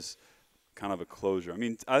it was kind of a closure. I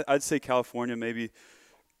mean, I'd say California maybe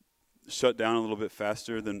shut down a little bit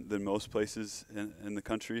faster than most places in the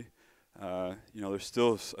country. You know, there's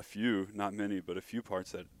still a few, not many, but a few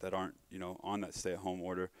parts that aren't, you know, on that stay-at-home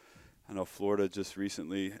order. I know Florida just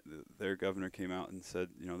recently, their governor came out and said,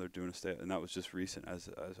 you know, they're doing a stay, and that was just recent as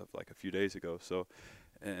of like a few days ago. So,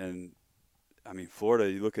 and I mean,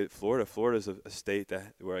 Florida, you look at Florida. Florida's a state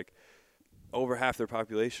where like over half their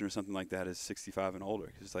population or something like that is 65 and older,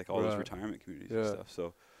 because it's like all these retirement communities and stuff.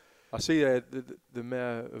 So I see the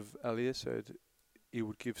mayor of LA said he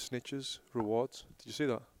would give snitches rewards. Did you see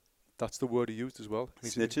that? That's the word he used as well.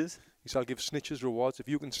 Snitches? He said, I'll give snitches rewards. If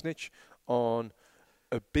you can snitch on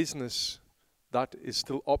a business that is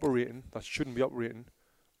still operating, that shouldn't be operating,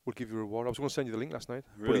 we'll give you a reward. I was going to send you the link last night.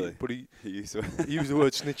 Really? But he used he used the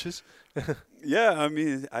word snitches. Yeah, I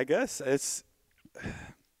mean, I guess it's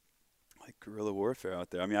like guerrilla warfare out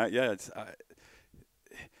there. I mean,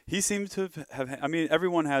 he seems to have. I mean,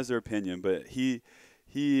 everyone has their opinion, but he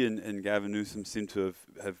and Gavin Newsom seem to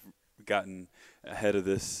have gotten ahead of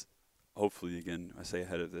this. Hopefully, again, I say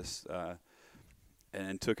ahead of this,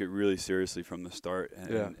 and took it really seriously from the start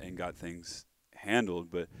and got things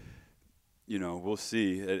handled. But you know, we'll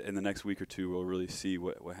see. In the next week or two, we'll really see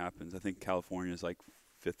what happens. I think California is like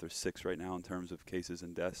 5th or 6th right now in terms of cases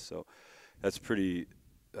and deaths. So that's pretty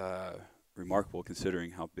remarkable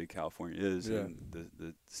considering how big California is and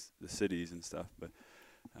the cities and stuff. But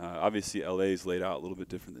obviously, LA's laid out a little bit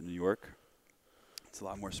different than New York. It's a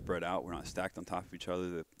lot more spread out. We're not stacked on top of each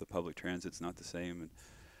other. The public transit's not the same,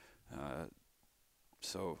 and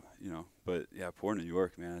so But yeah, poor New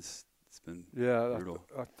York, man. It's been brutal.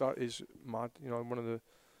 That is mad. One of the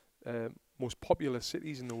most popular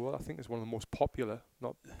cities in the world. I think it's one of the most popular,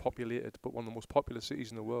 not populated, but one of the most popular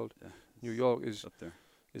cities in the world. Yeah, New York is up there.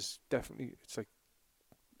 Is definitely, it's like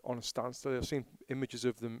on a standstill. I've seen images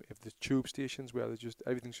of the tube stations where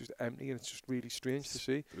everything's just empty, and it's just really strange to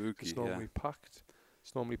see. Spooky, it's normally packed.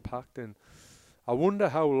 It's normally packed, and I wonder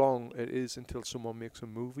how long it is until someone makes a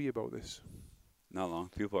movie about this. Not long.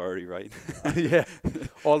 People are already writing. Yeah.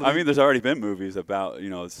 There's already been movies about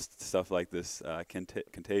stuff like this,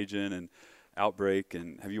 Contagion and Outbreak.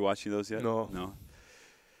 And have you watched those yet? No.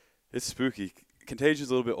 It's spooky. Contagion's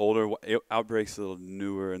a little bit older. Outbreak's a little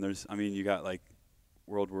newer. And you got like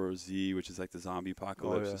World War Z, which is like the zombie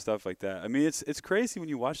apocalypse and stuff like that. I mean, it's crazy when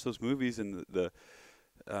you watch those movies and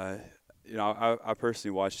I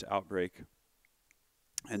personally watched Outbreak,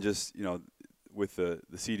 and just with the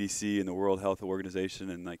CDC and the World Health Organization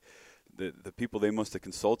and like the people they must have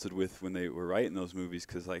consulted with when they were writing those movies,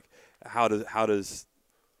 because like how does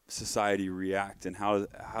society react, and how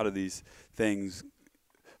do these things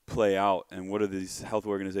play out, and what do these health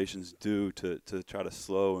organizations do to try to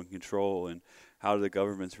slow and control, and how do the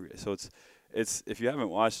governments so it's if you haven't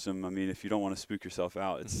watched them, I mean, if you don't want to spook yourself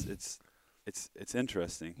out, it's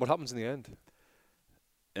interesting. What happens in the end?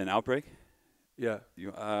 An Outbreak? Yeah.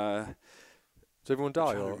 Does everyone die?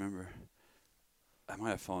 I don't remember. I might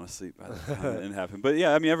have fallen asleep by the time it didn't happen. But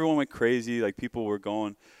yeah, I mean, everyone went crazy. Like, people were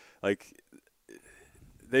going, like,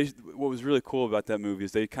 what was really cool about that movie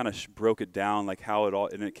is they kind of broke it down, like how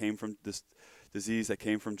it came from this disease that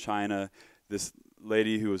came from China. This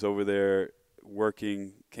lady who was over there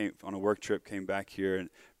working, came on a work trip, came back here, and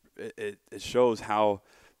it shows how,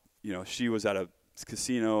 she was at a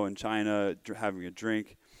casino in China having a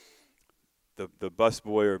drink. The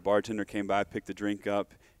busboy or bartender came by, picked the drink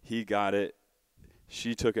up. He got it.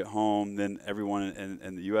 She took it home. Then everyone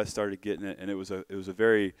in the U.S. started getting it, and it was a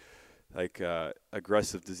very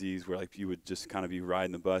aggressive disease where like you would just kind of be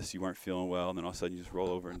riding the bus, you weren't feeling well, and then all of a sudden you just roll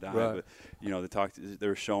over and die. Right. But they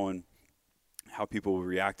were showing how people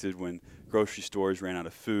reacted when grocery stores ran out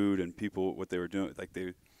of food, and people what they were doing, like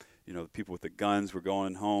people with the guns were going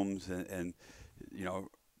in homes and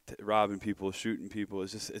robbing people, shooting people.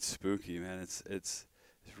 It's spooky, man. It's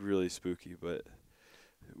really spooky. But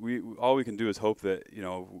all we can do is hope that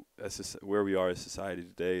where we are as society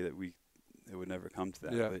today, that it would never come to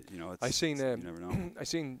that. Yeah. But you never know. I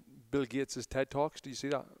seen Bill Gates' TED Talks. Did you see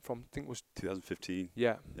that? From I think it was 2015.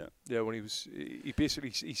 Yeah. When he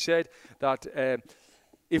basically said that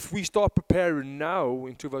if we start preparing now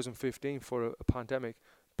in 2015 for a pandemic,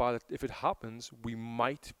 if it happens, we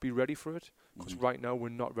might be ready for it, because right now we're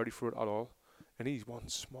not ready for it at all. And he's one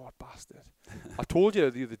smart bastard. I told you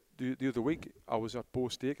the other week I was at Bo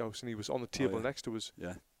Steakhouse and he was on the table next to us.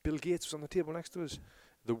 Yeah. Bill Gates was on the table next to us.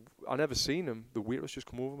 I never seen him. The waitress just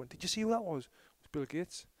come over and went, "Did you see who that was?" It was Bill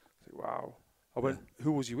Gates. I said, "Wow." I went,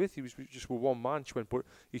 "Who was he with?" He was just with one man. She went, "But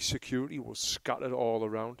his security was scattered all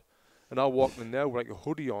around." And I walked in there with like a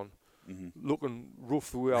hoodie on, looking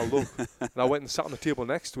rough the way I look. And I went and sat on the table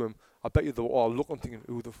next to him. I bet you they were all looking, thinking,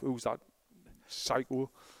 who's that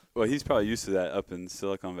psycho? Well, he's probably used to that up in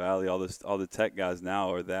Silicon Valley. All the tech guys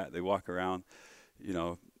now are that. They walk around,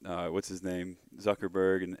 what's his name,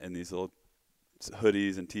 Zuckerberg, and these little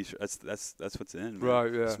hoodies and T-shirts. That's what's in. Man.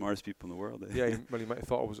 Right, yeah. The smartest people in the world. Yeah, he might have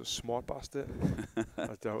thought I was a smart bastard.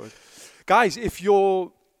 I doubt it. Guys, if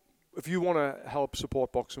you want to help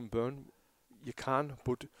support Box and Burn, you can,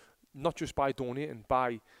 but not just by donating,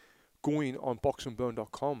 by going on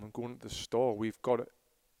boxandburn.com and going to the store. We've got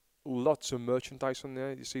lots of merchandise on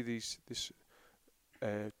there. You see this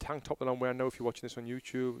tank top that I'm wearing now. If you're watching this on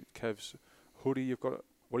YouTube, Kev's hoodie, you've got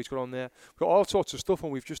what he's got on there. We've got all sorts of stuff,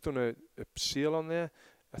 and we've just done a sale on there.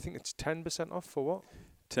 I think it's 10% off for what?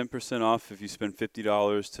 10% off if you spend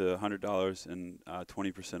 $50 to $100, and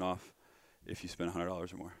 20% off if you spend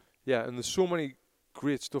 $100 or more. Yeah, and there's so many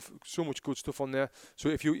great stuff, so much good stuff on there. So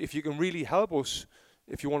if you can really help us,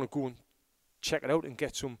 if you want to go and check it out and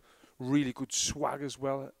get some really good swag as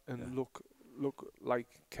well, and look like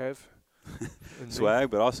Kev. Swag,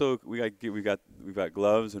 but also we've got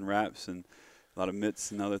gloves and wraps and a lot of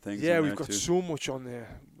mitts and other things. Yeah, we've got so much on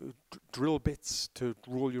there. Drill bits to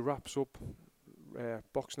roll your wraps up,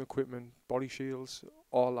 boxing equipment, body shields,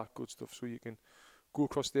 all that good stuff. So you can go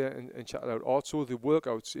across there and check it out. Also, the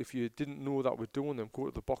workouts, if you didn't know that we're doing them, go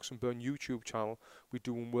to the Box and Burn YouTube channel. We're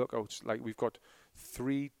doing workouts. Like, we've got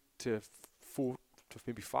 3 to 4 to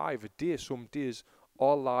maybe 5 a day, some days,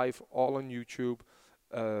 all live, all on YouTube,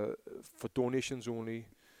 for donations only.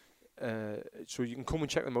 So you can come and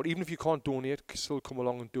check them out. Even if you can't donate, still come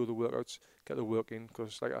along and do the workouts, get the work in.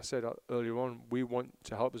 Because like I said earlier on, we want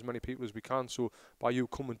to help as many people as we can. So by you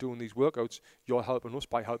coming and doing these workouts, you're helping us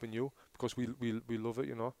by helping you, because we love it,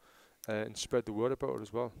 and spread the word about it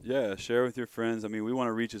as well. Yeah, share with your friends. I mean, we want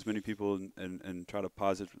to reach as many people and try to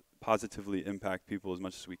positively impact people as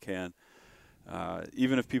much as we can.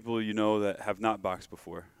 Even if people that have not boxed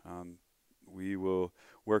before. We will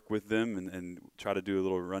work with them and try to do a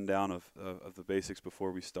little rundown of the basics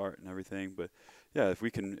before we start and everything. But yeah, if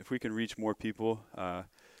we can reach more people,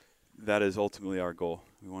 that is ultimately our goal.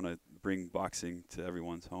 We want to bring boxing to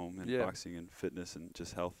everyone's home, and boxing and fitness and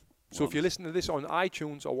just health. So if you're listening to this on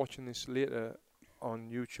iTunes or watching this later on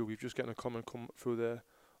YouTube, you've just getting a comment come through there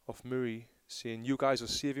of Murray saying, "You guys are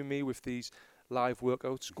saving me with these live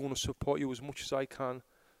workouts. Going to support you as much as I can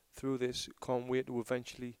through this. Can't wait to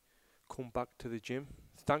eventually come back to the gym."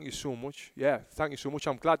 Thank you so much. Yeah, thank you so much.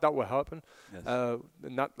 I'm glad that we're helping. Yes.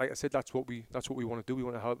 And that, like I said, that's what we want to do. We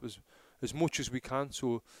want to help as much as we can.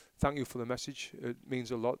 So thank you for the message. It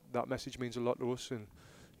means a lot. That message means a lot to us, and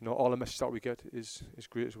all the message that we get is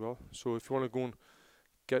great as well. So if you want to go and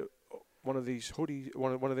get one of these hoodies,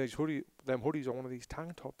 one of these hoodies or one of these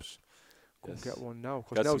tank tops, go and get one now.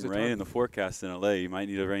 Got some rain in the forecast in LA. You might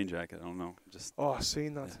need a rain jacket. I don't know. I've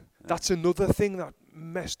seen that. Yeah. That's another thing that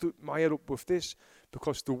messed my head up with this,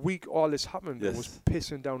 because the week all this happened, it was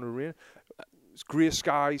pissing down the rain. It's grey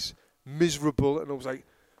skies, miserable, and I was like,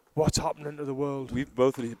 what's happening to the world? We've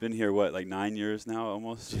both been here, like 9 years now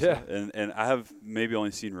almost? Yeah. And I have maybe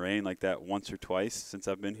only seen rain like that once or twice since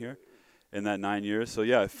I've been here in that 9 years. So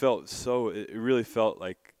yeah, it really felt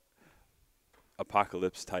like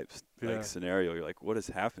apocalypse type scenario. You're like, what is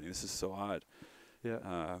happening? This is so odd.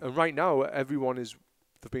 Yeah. And right now,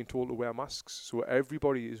 they've been told to wear masks. So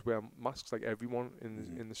everybody is wearing masks, like everyone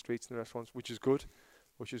in the streets and the restaurants, which is good.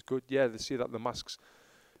 Yeah, they say that the masks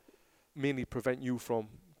mainly prevent you from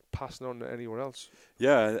passing on to anyone else.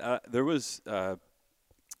 Yeah, there was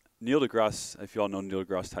Neil deGrasse, if you all know Neil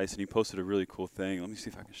deGrasse Tyson, he posted a really cool thing. Let me see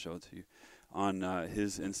if I can show it to you. On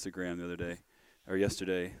his Instagram the other day, or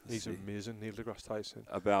yesterday. He's amazing, Neil deGrasse Tyson.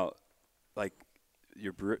 About like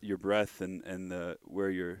your breath and the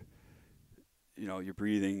where you're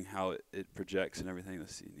breathing, how it projects and everything.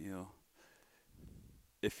 Let's see, Neil.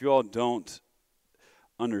 If you all don't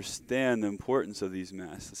understand the importance of these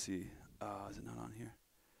masks, let's see. Is it not on here?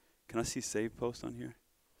 Can I see save post on here?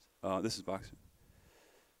 This is Boxer.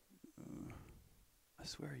 I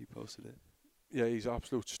swear he posted it. Yeah, he's an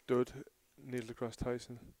absolute stud, Neil deGrasse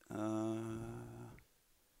Tyson. I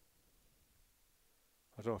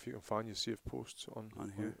don't know if you can find your saved posts on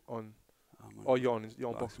here. You're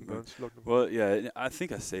on Boxing Burns. Well, yeah, I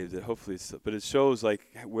think I saved it. Hopefully, but it shows like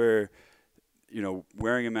where,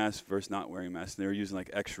 wearing a mask versus not wearing a mask. And they were using like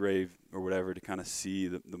X-ray or whatever to kind of see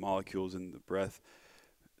the molecules in the breath,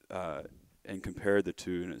 and compare the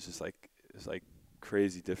two. And it's just like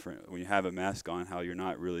crazy different when you have a mask on. How you're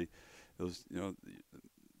not really those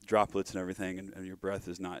droplets and everything, and your breath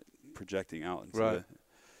is not projecting out into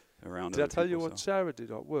around. Did I tell you what Sarah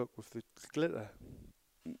did at work with the glitter?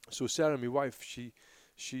 So Sarah, my wife,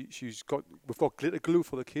 we've got glitter glue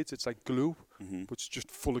for the kids. It's like glue, but it's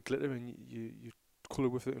just full of glitter, and you colour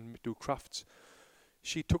with it and do crafts.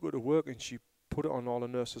 She took it to work and she put it on all the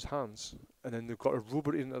nurses' hands, and then they've got to rub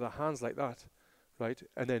it into their hands like that, right?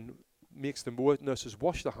 And then makes the nurses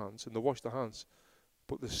wash their hands, and they wash their hands,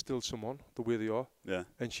 but there's still some on the way they are. Yeah.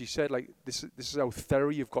 And she said, like, this is how thorough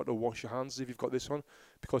you've got to wash your hands if you've got this on,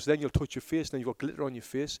 because then you'll touch your face, then you've got glitter on your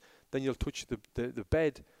face, then you'll touch the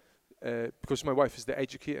bed, because my wife is the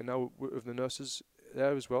educator now of the nurses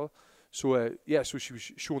there as well. So so she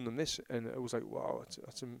was showing them this, and it was like, wow,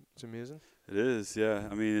 it's amazing. It is, yeah.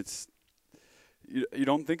 I mean, it's you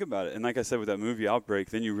don't think about it, and like I said with that movie Outbreak,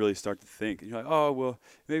 then you really start to think, and you're like, oh well,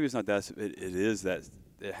 maybe it's not that. It is that.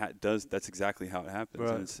 That's exactly how it happens.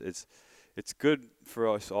 Right. And it's good for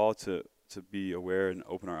us all to be aware and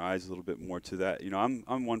open our eyes a little bit more to that.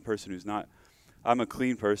 I'm one person who's not. I'm a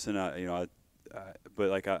clean person. But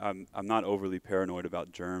like I'm not overly paranoid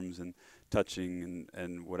about germs and touching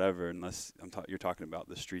and whatever, unless you're talking about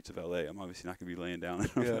the streets of LA. I'm obviously not gonna be laying down.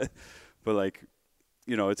 Yeah. But like,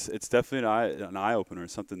 it's definitely an eye opener.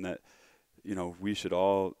 Something that we should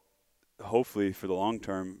all hopefully for the long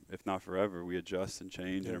term, if not forever, we adjust and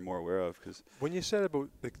change and are more aware of. Because when you said about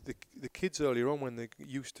the kids earlier on, when they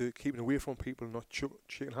used to keeping away from people, not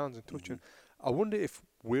shaking hands and touching, I wonder if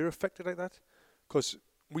we're affected like that, because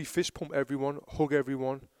we fist pump everyone, hug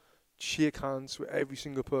everyone, shake hands with every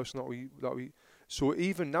single person that we. So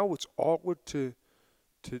even now, it's awkward to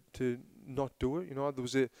not do it. You know, there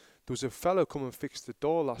was a fellow come and fix the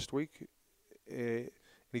door last week. And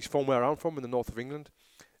he's from where I'm from, in the north of England,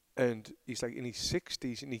 and he's like in his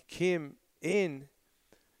 60s, and he came in,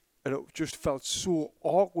 and it just felt so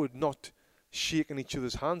awkward not shaking each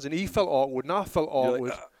other's hands, and he felt awkward, and I felt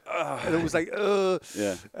awkward, and it was like,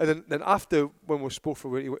 yeah. And then after, when we spoke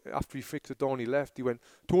after he fixed the door and he left, he went,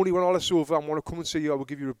 Tony, when all this over, I want to come and see you, I will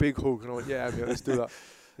give you a big hug. And I went, yeah, mate, let's do that.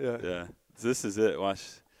 Yeah. Yeah. This is it.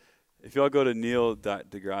 Watch. If y'all go to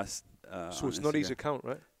Neil.deGrasse, so it's not his account,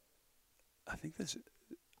 right? I think this.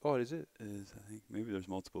 Oh, is it? It is. I think maybe there's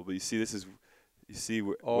multiple, but you see,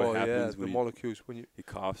 what yeah, happens the when molecules when he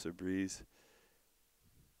coughs or breathes.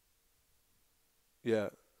 Yeah,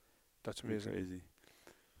 that's amazing. Crazy.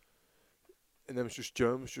 And then it's just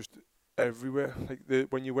germs just everywhere. Like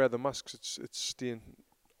when you wear the masks, it's staying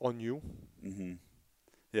on you. Mhm.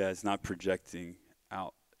 Yeah, it's not projecting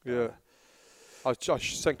out. Yeah. I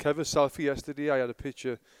sent Kev a selfie yesterday. I had a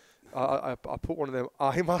picture. I put one of them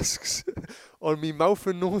eye masks on me mouth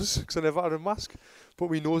and nose because I never had a mask. But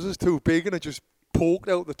my nose is too big and I just poked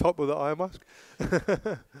out the top of the eye mask.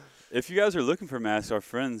 If you guys are looking for masks, our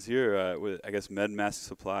friends here with, I guess,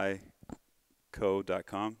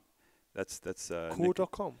 medmasksupplyco.com. That's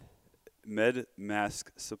Co.com.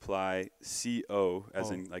 Medmasksupplyco,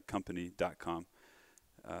 as in like company.com.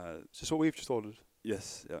 Is this what we've just ordered?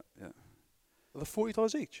 Yes, yeah. Are they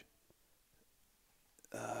 $40 each?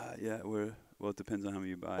 Yeah, well, it depends on how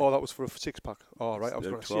many you buy. Oh, that was for a 6-pack. Oh, right. I was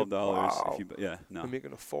they're going to say $12 wow. if you yeah, no. They're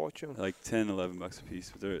making a fortune. Like $10-11 a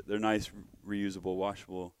piece. But they're nice, reusable,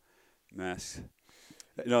 washable masks.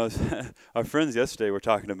 You know, our friends yesterday were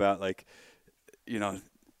talking about like, you know,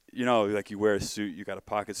 like you wear a suit, you got a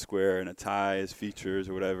pocket square and a tie as features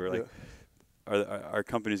or whatever. Like, our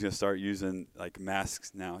company's gonna start using like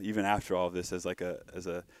masks now, even after all of this, as like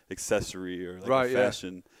a accessory or like a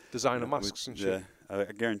fashion designer masks and shit. Yeah,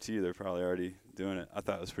 I guarantee you they're probably already doing it. I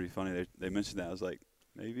thought it was pretty funny. They mentioned that. I was like,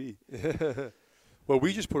 maybe. Well,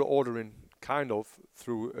 we just put an order in, kind of,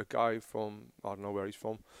 through a guy from, I don't know where he's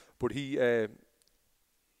from, but we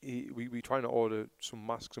trying to order some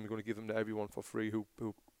masks and we're going to give them to everyone for free who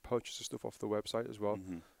purchases stuff off the website as well.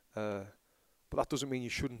 Mm-hmm. But that doesn't mean you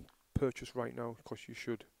shouldn't purchase right now, because you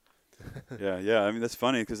should. Yeah. I mean, that's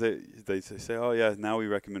funny because they say, oh yeah, now we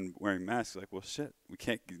recommend wearing masks. Like, well, shit,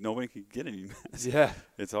 nobody can get any masks. Yeah,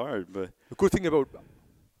 it's hard. But the good thing about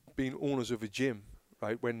being owners of a gym,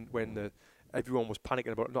 right? When everyone was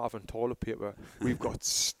panicking about not having toilet paper, we've got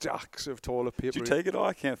stacks of toilet paper. Did you take it all?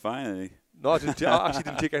 I can't find any. No, I actually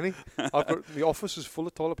didn't take any. The office is full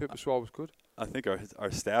of toilet paper, so I was good. I think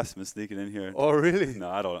our staff's been sneaking in here. Oh, really? No,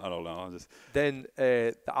 I don't know. Then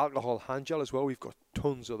the alcohol hand gel as well. We've got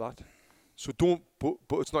tons of that. So don't. But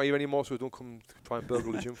it's not here anymore. So don't come try and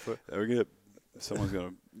burgle the gym for it. Someone's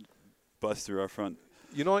gonna bust through our front.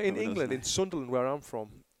 You know, in England, in Sunderland, where I'm from,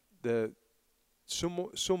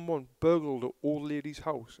 someone burgled an old lady's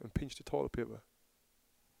house and pinched the toilet paper.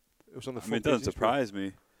 It was on the front. It doesn't surprise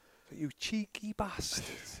me. You cheeky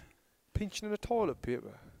bastards. Pinching in the toilet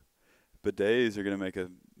paper. Bidets are going to make a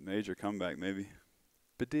major comeback, maybe.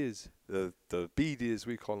 Bidets. The BDs,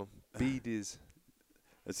 we call them. BDs.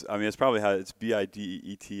 It's probably how it's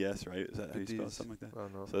BIDETS, right? Is that how you spell it? Something like that? I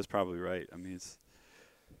don't know. So that's probably right. I mean, it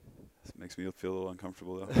makes me feel a little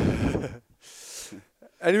uncomfortable, though.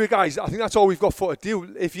 Anyway, guys, I think that's all we've got for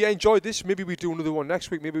today. If you enjoyed this, maybe we do another one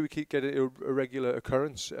next week. Maybe we keep getting a regular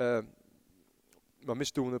occurrence. I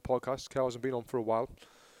miss doing the podcast. Carl hasn't been on for a while.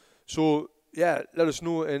 So, yeah, let us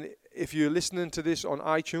know. And if you're listening to this on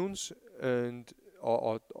iTunes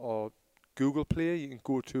or Google Play, you can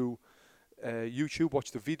go to YouTube,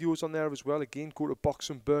 watch the videos on there as well. Again, go to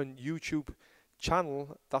Box and Burn YouTube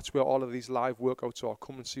channel. That's where all of these live workouts are.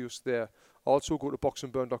 Come and see us there. Also, go to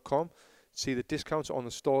boxandburn.com. See the discounts on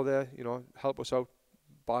the store there. You know, help us out,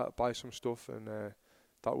 buy some stuff, and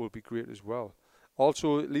that will be great as well.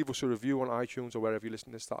 Also, leave us a review on iTunes or wherever you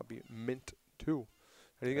listen to this. That'd be mint too.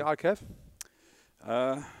 Anything to add, Kev?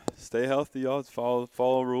 Stay healthy, y'all.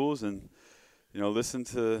 Follow rules, and listen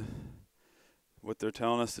to what they're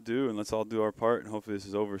telling us to do, and let's all do our part. And hopefully, this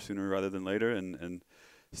is over sooner rather than later. And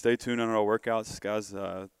stay tuned on our workouts, guys.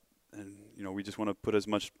 And we just want to put as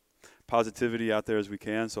much positivity out there as we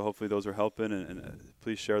can. So hopefully, those are helping. And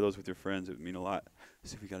please share those with your friends. It would mean a lot.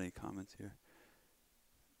 Let's see if we got any comments here.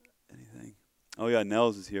 Anything? Oh yeah,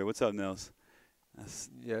 Nels is here. What's up, Nels? Yes,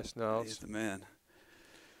 He's Nels. the man.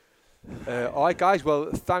 All right, guys. Well,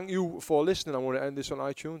 thank you for listening. I want to end this on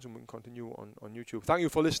iTunes, and we can continue on YouTube. Thank you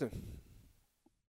for listening.